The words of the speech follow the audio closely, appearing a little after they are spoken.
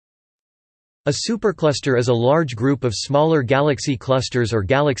A supercluster is a large group of smaller galaxy clusters or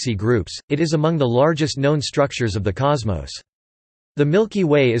galaxy groups. It is among the largest known structures of the cosmos. The Milky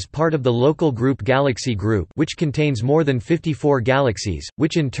Way is part of the local group Galaxy Group, which contains more than 54 galaxies,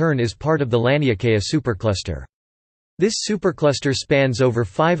 which in turn is part of the Laniakea supercluster. This supercluster spans over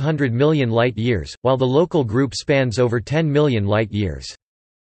 500 million light-years, while the local group spans over 10 million light-years.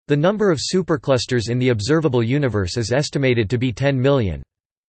 The number of superclusters in the observable universe is estimated to be 10 million.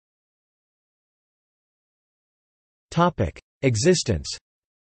 Existence.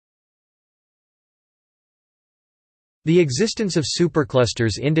 The existence of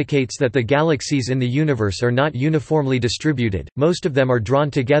superclusters indicates that the galaxies in the universe are not uniformly distributed. Most of them are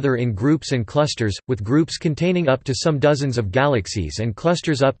drawn together in groups and clusters, with groups containing up to some dozens of galaxies and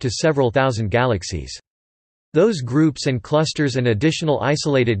clusters up to several thousand galaxies. Those groups and clusters and additional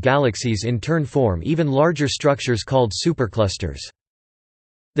isolated galaxies in turn form even larger structures called superclusters.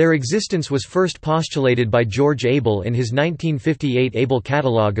 Their existence was first postulated by George Abel in his 1958 Abel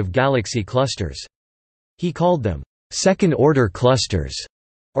Catalogue of Galaxy Clusters. He called them second-order clusters,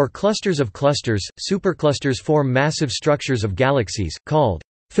 or clusters of clusters. Superclusters form massive structures of galaxies, called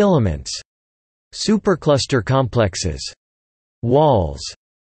filaments, supercluster complexes, walls,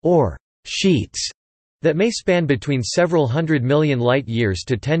 or sheets, that may span between several hundred million light-years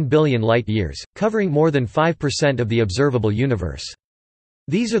to 10 billion light-years, covering more than 5% of the observable universe.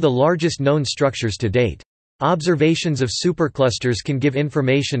 These are the largest known structures to date. Observations of superclusters can give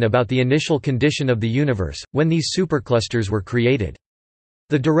information about the initial condition of the universe, when these superclusters were created.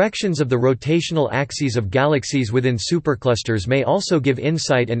 The directions of the rotational axes of galaxies within superclusters may also give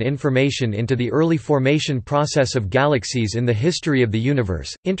insight and information into the early formation process of galaxies in the history of the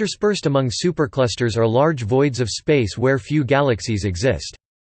universe. Interspersed among superclusters are large voids of space where few galaxies exist.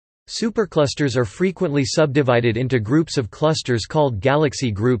 Superclusters are frequently subdivided into groups of clusters called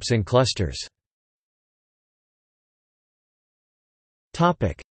galaxy groups and clusters.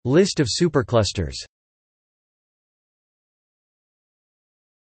 Topic: List of superclusters.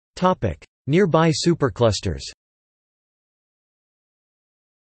 Topic: Nearby superclusters.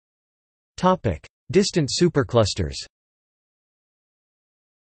 Topic: Distant superclusters.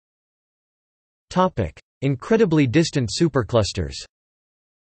 Topic: Incredibly distant superclusters.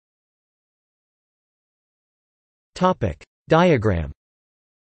 Topic: Diagram.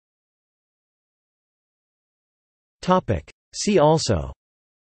 Topic: See also.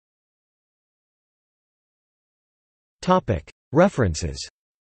 Topic: References.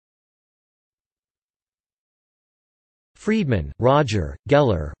 Friedman, Roger,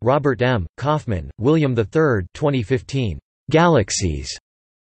 Geller, Robert M., Kaufman, William III 2015. Galaxies.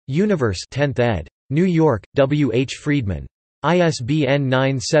 Universe 10th ed. New York, W. H. Friedman. ISBN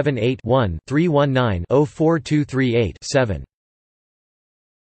 978-1-319-04238-7.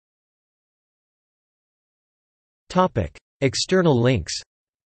 External links.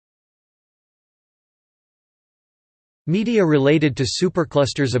 Media related to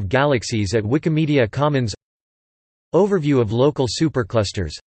superclusters of galaxies at Wikimedia Commons. Overview of local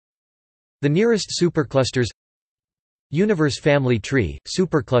superclusters. The nearest superclusters. Universe family tree,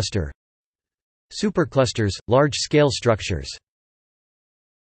 supercluster. Superclusters, large-scale structures.